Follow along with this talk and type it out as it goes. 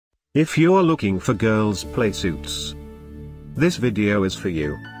If you're looking for girls' playsuits, this video is for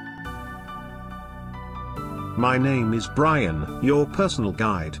you. My name is Brian, your personal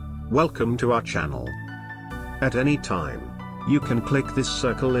guide. Welcome to our channel. At any time, you can click this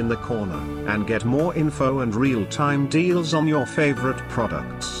circle in the corner and get more info and real-time deals on your favorite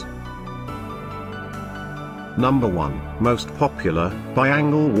products. Number 1, Most Popular, by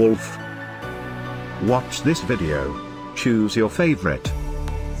Anglewolf. Watch this video. Choose your favorite.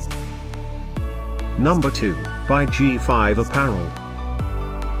 Number 2, by G5 Apparel.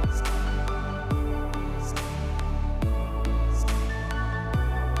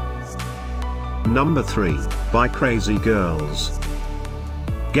 Number 3, by Crazy Girls.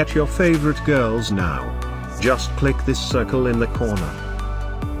 Get your favorite girls now. Just click this circle in the corner.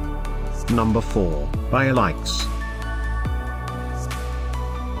 Number 4, by Alaix.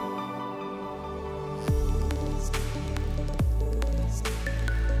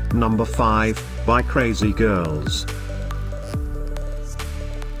 Number 5, by Crazy Girls.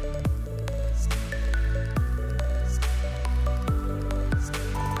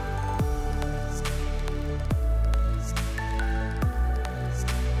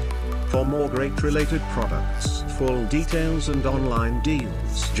 For more great related products, full details and online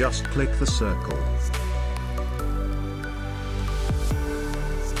deals, just click the circle.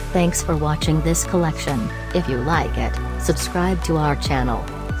 Thanks for watching this collection. If you like it, subscribe to our channel.